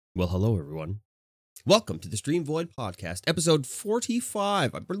Well, hello, everyone. Welcome to the Stream Void Podcast, episode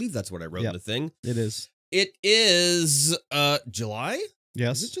 45. I believe that's what I wrote in the thing. It is. It is July?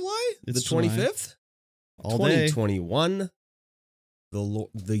 Yes. Is it July? It's the 25th? All day. 2021.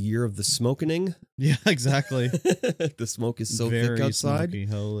 The year of the smokening. Yeah, exactly. The smoke is so Very thick outside. Smoky,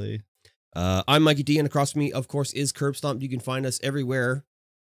 holy. I'm Mikey D, and across from me, of course, is Curb Stomp. You can find us everywhere,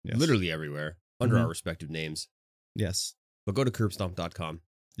 Yes. literally everywhere, under our respective names. Yes. But go to curbstomp.com.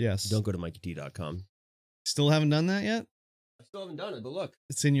 Yes. Don't go to mikeyt.com. Still haven't done that yet? I still haven't done it, but look.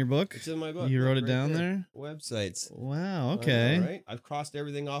 It's in your book? It's in my book. You wrote it right down there? Websites. Wow, okay. All right. I've crossed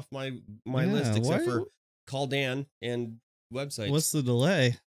everything off my list except for Call Dan and websites. What's the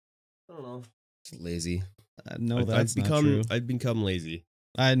delay? I don't know. Just lazy. No, that's not true. I've become lazy.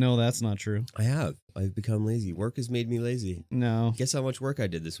 I know that's not true. I have. I've become lazy. Work has made me lazy. No. Guess how much work I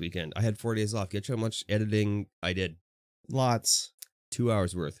did this weekend? I had 4 days off. Guess how much editing I did? Lots. 2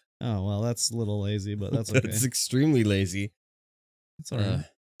 hours worth. Oh, well, that's a little lazy, but that's okay. It's extremely lazy. That's all right.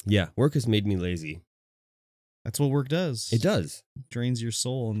 Yeah, work has made me lazy. That's what work does. It does. It drains your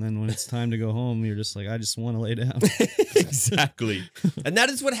soul, and then when it's time to go home, you're just like, I just want to lay down. Exactly. And that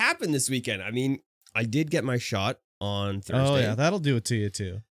is what happened this weekend. I mean, I did get my shot on Thursday. Oh, yeah, that'll do it to you,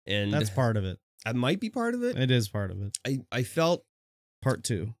 too. And that's part of it. I might be part of it. It is part of it. I felt... Part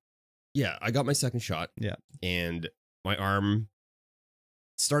 2. Yeah, I got my second shot. Yeah. And my arm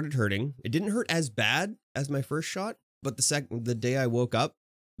started hurting. It didn't hurt as bad as my first shot, but the day I woke up,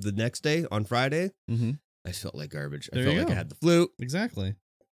 the next day on Friday, I felt like garbage. I felt like I had the flu. Exactly.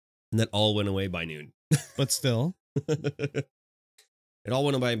 And that all went away by noon. But still. It all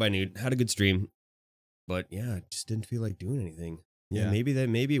went away by noon. Had a good stream. But yeah, I just didn't feel like doing anything. Yeah,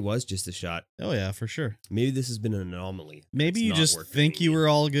 maybe it was just a shot. Oh yeah, for sure. Maybe this has been an anomaly. Maybe you just think you were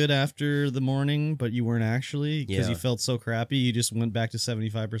all good after the morning, but you weren't actually because you felt so crappy. You just went back to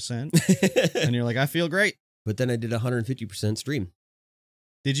 75%, and you're like, I feel great. But then I did 150% stream.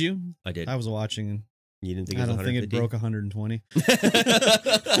 Did you? I did. I was watching. You didn't think it was 150? I don't think it broke 120.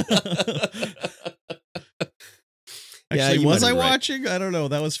 Actually, was I watching? I don't know.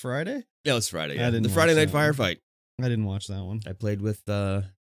 That was Friday? Yeah, it was Friday. Yeah. The Friday night firefight. I didn't watch that one. I played with I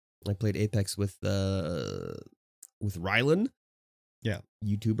played Apex with Rylan. Yeah.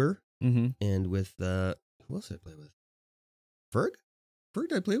 YouTuber. And with who else did I play with? Ferg? Ferg,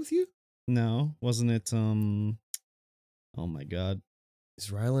 did I play with you? No. Wasn't it oh my god. It's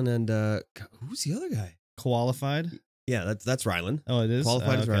Rylan and who's the other guy? Qualified? Yeah, that's Rylan. Oh, it is?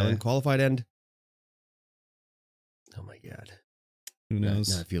 Qualified is Rylan. Qualified and oh my god. Who knows?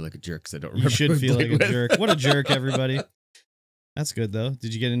 Now I feel like a jerk because I don't remember. You should feel like a jerk. What a jerk, everybody. That's good, though.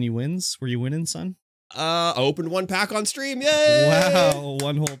 Did you get any wins? Were you winning, son? I opened one pack on stream. Yay! Wow,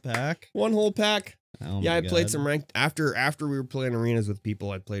 one whole pack? One whole pack. Oh yeah, I played God. some ranked. After we were playing arenas with people,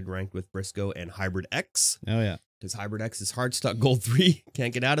 I played ranked with Briscoe and Hybrid X. Oh, yeah. Because Hybrid X is hard stuck gold 3.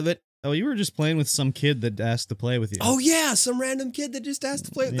 Can't get out of it. Oh, you were just playing with some kid that asked to play with you. Oh, yeah. Some random kid that just asked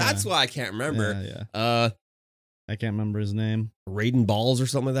to play. Yeah. That's why I can't remember. Yeah. I can't remember his name. Raiden Balls or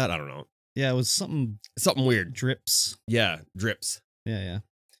something like that. I don't know. Yeah, it was something weird. Drips. Yeah, Drips. Yeah.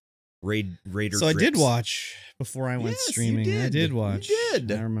 Raider. So Drips. I did watch before I went streaming. You did. I did watch. You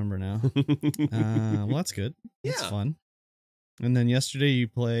did. I remember now. Well, that's good. That's fun. And then yesterday you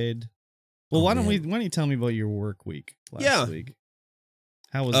played. Well, why don't you tell me about your work week last week?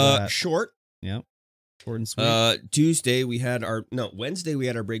 How was that? Short. Yep. Short and sweet. Wednesday we had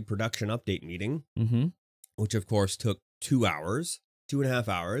our big production update meeting. Which of course took 2 hours, 2.5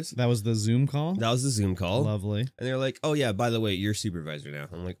 hours. That was the Zoom call? That was the Zoom call. Lovely. And they're like, oh yeah, by the way, you're supervisor now.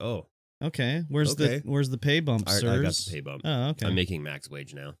 I'm like, oh. Okay. Where's the pay bump, sirs? I got the pay bump. Oh, okay. I'm making max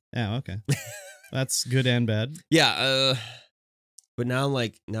wage now. Oh, okay. That's good and bad. Yeah, but now I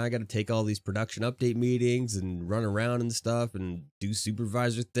got to take all these production update meetings and run around and stuff and do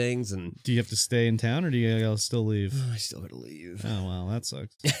supervisor things. And do you have to stay in town or do you gotta still leave? I still gotta leave. Oh, well, that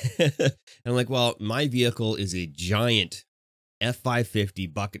sucks. And I'm like, well, my vehicle is a giant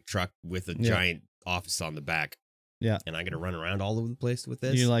F550 bucket truck with a giant office on the back. Yeah. And I got to run around all over the place with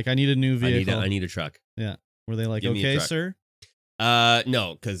this. You're like, I need a new vehicle. I need a truck. Yeah. Were they like, okay, sir?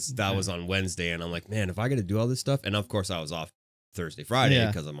 No, because that was on Wednesday. And I'm like, man, if I got to do all this stuff. And of course, I was off Thursday, Friday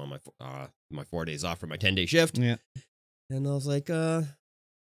because I'm on my 4 days off for my 10-day shift. Yeah. And I was like,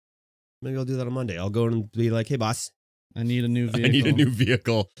 maybe I'll do that on Monday. I'll go and be like, hey, boss. I need a new vehicle. I need a new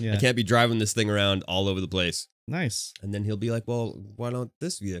vehicle. Yeah. I can't be driving this thing around all over the place. Nice. And then he'll be like, well, why not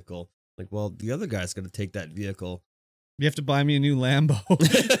this vehicle? Like, well, the other guy's going to take that vehicle. You have to buy me a new Lambo.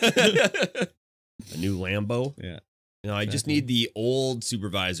 A new Lambo? Yeah. No, I just need my old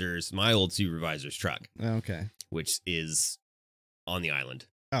supervisor's truck. Okay. Which is on the island.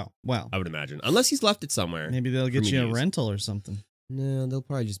 Oh, well. I would imagine. Unless he's left it somewhere. Maybe they'll get you a rental or something. No, they'll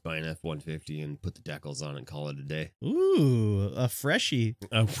probably just buy an F-150 and put the decals on it and call it a day. Ooh, a freshie.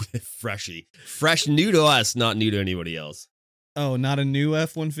 A freshie. Fresh, new to us, not new to anybody else. Oh, not a new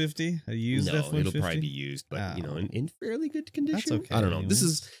F-150? A used F-150? It'll probably be used, but, in fairly good condition. That's okay. I don't know. This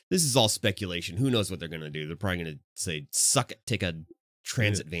is all speculation. Who knows what they're going to do? They're probably going to say, suck it, take a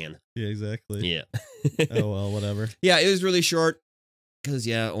transit van. Yeah, exactly. Yeah. Oh, well, whatever. Yeah, it was really short because,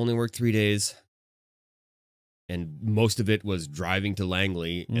 only worked 3 days. And most of it was driving to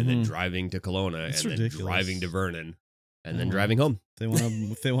Langley and then driving to Kelowna and then driving to Vernon and then driving home. They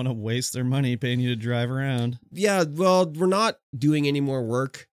want to waste their money paying you to drive around. Yeah, well, we're not doing any more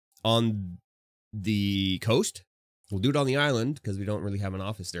work on the coast. We'll do it on the island because we don't really have an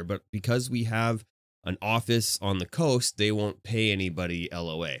office there. But because we have an office on the coast, they won't pay anybody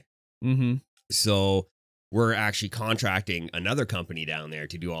LOA. Mm-hmm. So we're actually contracting another company down there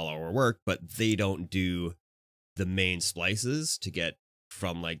to do all our work, but they don't do the main splices to get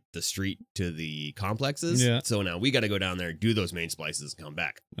from like the street to the complexes. Yeah. So now we got to go down there, do those main splices, and come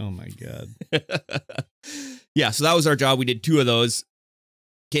back. Oh my God. Yeah. So that was our job. We did 2 of those,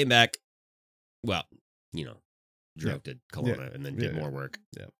 came back. Well, drove to Kelowna and then did more work.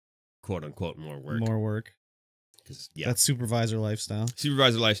 Yeah. Quote unquote, more work. More work. Because that's supervisor lifestyle.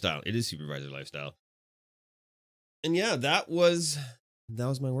 Supervisor lifestyle. It is supervisor lifestyle. And that was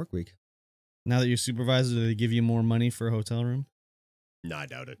my work week. Now that you're supervisor, do they give you more money for a hotel room? No, I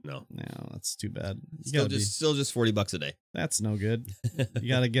doubt it. No, that's too bad. Still just $40 a day. That's no good. You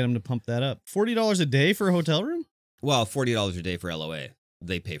got to get them to pump that up. $40 a day for a hotel room? Well, $40 a day for LOA.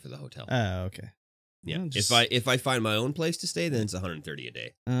 They pay for the hotel. Oh, okay. Yeah. If I find my own place to stay, then it's $130 a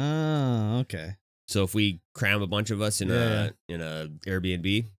day. Oh, okay. So if we cram a bunch of us in a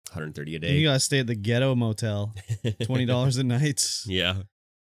Airbnb, $130 a day. And you gotta stay at the ghetto motel, $20 a night. Yeah.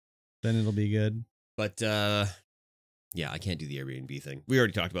 Then it'll be good. But I can't do the Airbnb thing. We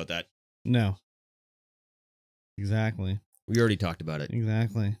already talked about that. No. Exactly. We already talked about it.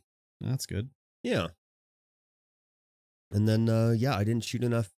 Exactly. That's good. Yeah. And then I didn't shoot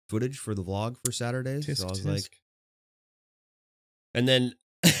enough footage for the vlog for Saturday. So I was like, and then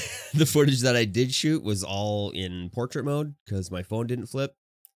the footage that I did shoot was all in portrait mode because my phone didn't flip.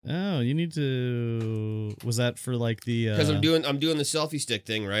 Oh, you need to. Was that for like the? Because I'm doing the selfie stick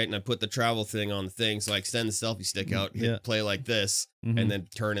thing, right? And I put the travel thing on the thing, so I extend the selfie stick out, hit play like this, and then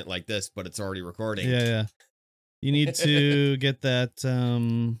turn it like this, but it's already recording. Yeah. You need to get that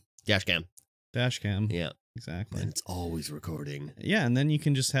dash cam. Dash cam. Yeah, exactly. And it's always recording. Yeah, and then you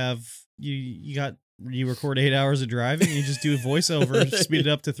can just have you record 8 hours of driving. And you just do a voiceover, speed it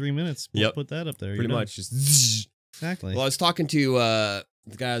up to 3 minutes. Yep. Put that up there. Pretty much just exactly. Well, I was talking to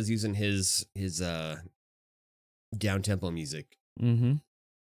the guy who's using his down tempo music. Mm-hmm.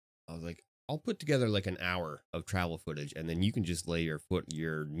 I was like, I'll put together like an hour of travel footage, and then you can just lay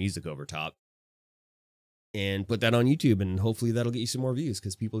your music over top and put that on YouTube, and hopefully that'll get you some more views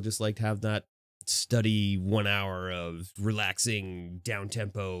because people just like to have that study 1 hour of relaxing down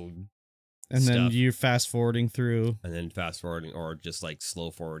tempo. And stuff. then you're fast forwarding through. And then fast forwarding or just like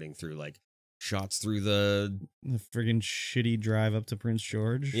slow forwarding through like shots through the friggin' shitty drive up to Prince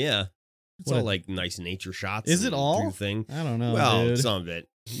George. Yeah. It's all like nice nature shots. Is it all? The thing. I don't know. Well, dude. some of it.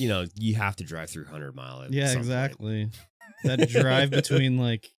 You have to drive through 100 Mile. Yeah, exactly. That drive between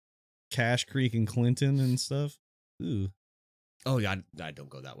like Cache Creek and Clinton and stuff. Ooh. Oh, yeah. I don't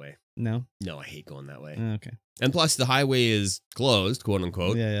go that way. No? No, I hate going that way. Okay. And plus, the highway is closed, quote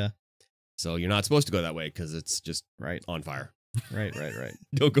unquote. Yeah. So you're not supposed to go that way because it's just right on fire. Right.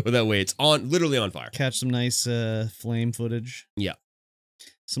 Don't go that way. It's literally on fire. Catch some nice flame footage. Yeah.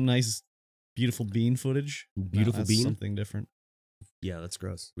 Some nice, beautiful bean footage. Beautiful bean? Something different. Yeah, that's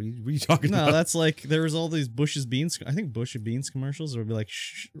gross. What are you talking about? No, that's like, there was all these Bush's Beans. I think Bush of Beans commercials would be like,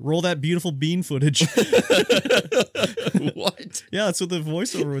 roll that beautiful bean footage. What? Yeah, that's what the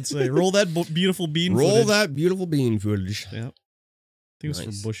voiceover would say. Roll that beautiful bean footage. Roll that beautiful bean footage. Yeah. I think it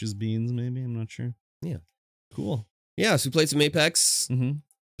was for Bush's Beans, maybe. I'm not sure. Yeah. Cool. Yeah, so we played some Apex. Mm-hmm.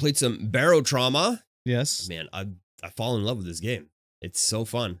 Played some Barotrauma. Yes. Man, I fall in love with this game. It's so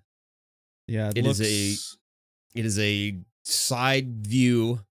fun. Yeah, it is a side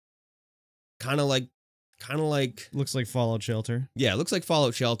view, kind of like looks like Fallout Shelter. Yeah, it looks like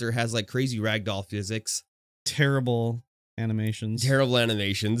Fallout Shelter. Has like crazy ragdoll physics. Terrible animations.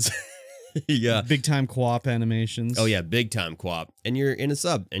 Yeah. Big time co-op animations. Oh yeah, big time co-op. And you're in a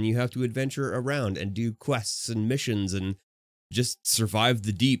sub and you have to adventure around and do quests and missions and just survive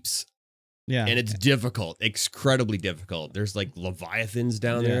the deeps. Yeah. And it's difficult, incredibly difficult. There's like leviathans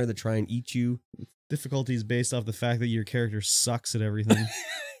down there that try and eat you. difficulty is based off the fact that your character sucks at everything.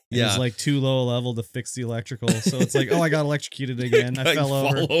 Yeah. It's like too low level to fix the electrical. So it's like, oh, I got electrocuted again. I fell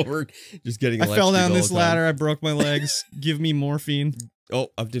over. Just getting I fell down this ladder. I broke my legs. Give me morphine. Oh,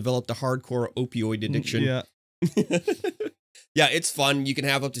 I've developed a hardcore opioid addiction. Yeah. Yeah, it's fun. You can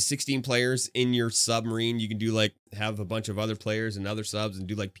have up to 16 players in your submarine. You can do like have a bunch of other players and other subs and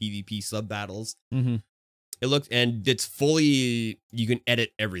do like PvP sub battles. Mm-hmm. And it's fully, you can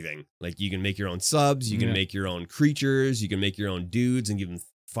edit everything. Like you can make your own subs, you can make your own creatures, you can make your own dudes and give them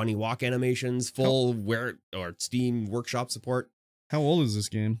funny walk animations, full Steam Workshop support. How old is this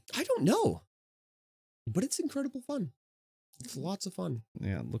game? I don't know, but it's incredible fun. It's lots of fun.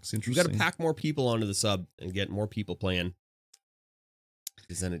 Yeah, it looks interesting. You got to pack more people onto the sub and get more people playing,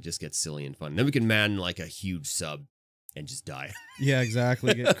 because then it just gets silly and fun. Then we can man like a huge sub and just die. Yeah,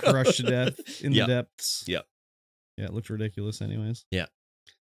 exactly. Get crushed to death in the depths. Yep. Yeah, it looked ridiculous anyways. Yeah.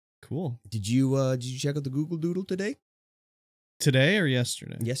 Cool. Did you check out the Google Doodle today? Today or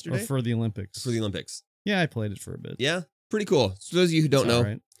yesterday? Yesterday. Or for the Olympics? For the Olympics. Yeah, I played it for a bit. Yeah. Pretty cool. So those of you who don't know,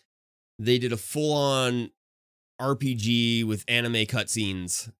 right. They did a full-on RPG with anime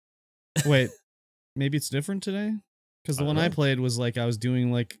cutscenes. Wait, maybe it's different today? Because the one I played was like I was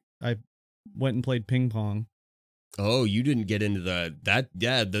doing like I went and played ping pong. Oh, you didn't get into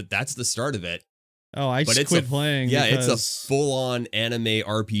that's the start of it. Oh, I just quit playing. Yeah, it's a full-on anime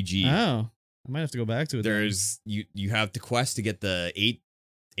RPG. Oh, I might have to go back to it. There's you have the quest to get the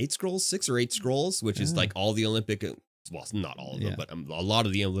 6 or 8 scrolls, which is like all the Olympic. Well, not all of them, but a lot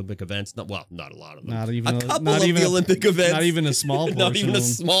of the Olympic events. Not a lot of them. Not even a couple of the Olympic events. Not even a small portion. Not even a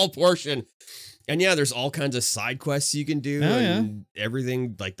small portion. And yeah, there's all kinds of side quests you can do and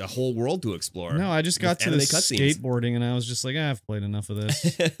everything, like the whole world to explore. No, I just got to the skateboarding and I was just like, I've played enough of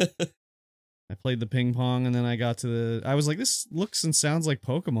this. I played the ping pong and then I got to I was like, this looks and sounds like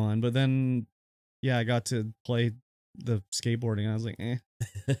Pokemon, but then, yeah, I got to play the skateboarding and I was like, I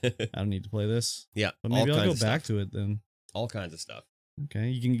don't need to play this. Yeah. But maybe I'll go back to it then. All kinds of stuff. Okay.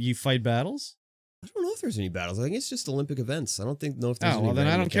 You fight battles? I don't know if there's any battles. I think it's just Olympic events. I don't know if there's any. Oh, well, then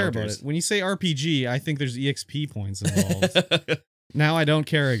I don't care about it. When you say RPG, I think there's EXP points involved. Now I don't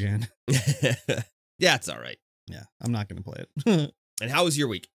care again. Yeah, it's all right. Yeah, I'm not going to play it. And how was your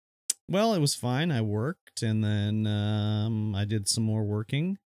week? Well, it was fine. I worked and then I did some more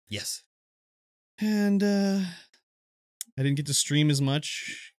working. Yes. And I didn't get to stream as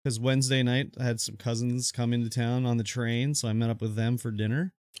much because Wednesday night I had some cousins come into town on the train, so I met up with them for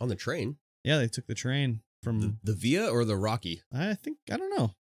dinner. On the train? Yeah, they took the train from the Via or the Rocky? I don't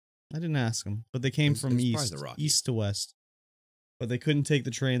know. I didn't ask them, but they came from east to west. But they couldn't take the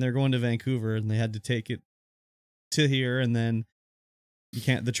train. They're going to Vancouver, and they had to take it to here, and then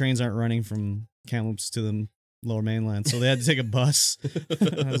the trains aren't running from Kamloops to the Lower Mainland, so they had to take a bus.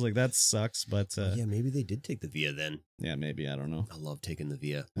 I was like, that sucks, but yeah, maybe they did take the Via then. Yeah, maybe, I don't know. I love taking the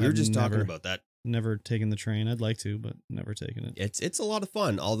Via. We were just talking about that. Never taken the train. I'd like to, but never taken it. It's a lot of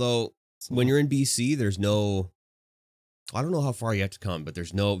fun. Although when you're in BC, there's no, I don't know how far you have to come, but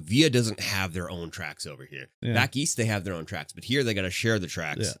there's no, Via doesn't have their own tracks over here. Yeah. Back east, they have their own tracks, but here they got to share the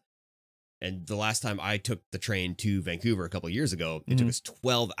tracks. Yeah. And the last time I took the train to Vancouver a couple of years ago, it took us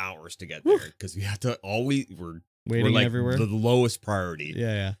 12 hours to get there because we had to we're like everywhere. The lowest priority.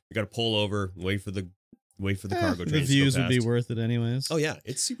 Yeah, yeah. You got to pull over, wait for the cargo train. The views would be worth it anyways. Oh yeah,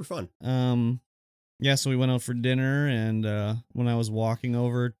 it's super fun. Yeah, so we went out for dinner, and when I was walking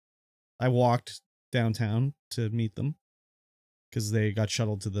over, I walked downtown to meet them because they got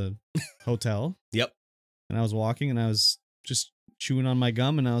shuttled to the hotel. Yep. And I was walking, and I was just chewing on my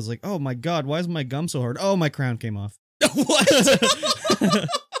gum, and I was like, oh my God, why is my gum so hard? Oh, my crown came off. What?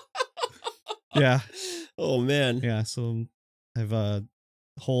 Yeah. Oh, man. Yeah, so I have a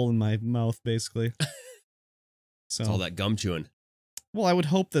hole in my mouth, basically. So it's all that gum chewing. Well, I would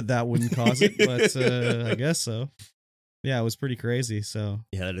hope that wouldn't cause it, but I guess so. Yeah, it was pretty crazy, so.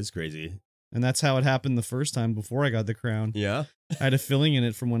 Yeah, that is crazy. And that's how it happened the first time before I got the crown. Yeah. I had a filling in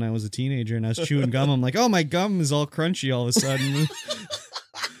it from when I was a teenager, and I was chewing gum. I'm like, oh, my gum is all crunchy all of a sudden.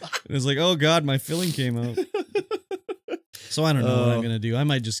 It was like, oh, God, my filling came out. So I don't know what I'm going to do. I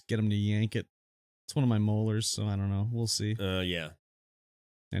might just get him to yank it. It's one of my molars, so I don't know. We'll see. Yeah.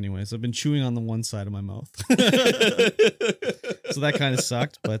 Anyways, I've been chewing on the one side of my mouth. So that kind of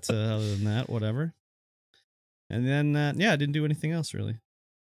sucked, but other than that, whatever. And then, I didn't do anything else, really.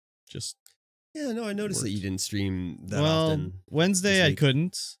 Just yeah, no, I noticed that you didn't stream that often. Wednesday I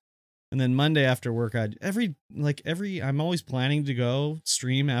couldn't. And then Monday after work, I'm always planning to go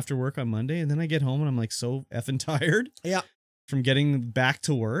stream after work on Monday. And then I get home and I'm like so effing tired. Yeah. From getting back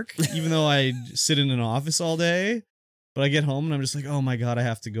to work, even though I sit in an office all day. But I get home and I'm just like, oh my God, I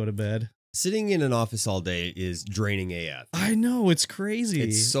have to go to bed. Sitting in an office all day is draining AF. I know, it's crazy.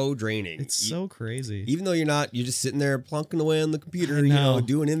 It's so draining. It's so crazy. Even though you're just sitting there plunking away on the computer,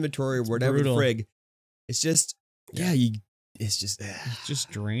 doing inventory or whatever the frig. It's just, it's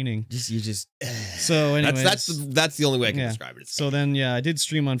just draining. So anyway, that's the only way I can describe it. So then, I did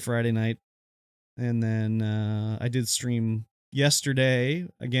stream on Friday night, and then I did stream yesterday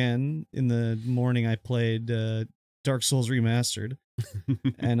again in the morning. I played Dark Souls Remastered.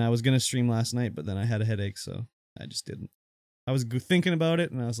 And I was going to stream last night, but then I had a headache, so I just didn't. I was thinking about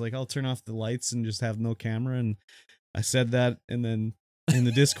it, and I was like, I'll turn off the lights and just have no camera. And I said that, and then in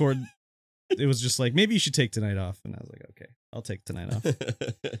the Discord, it was just like, maybe you should take tonight off. And I was like, okay, I'll take tonight off.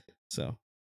 So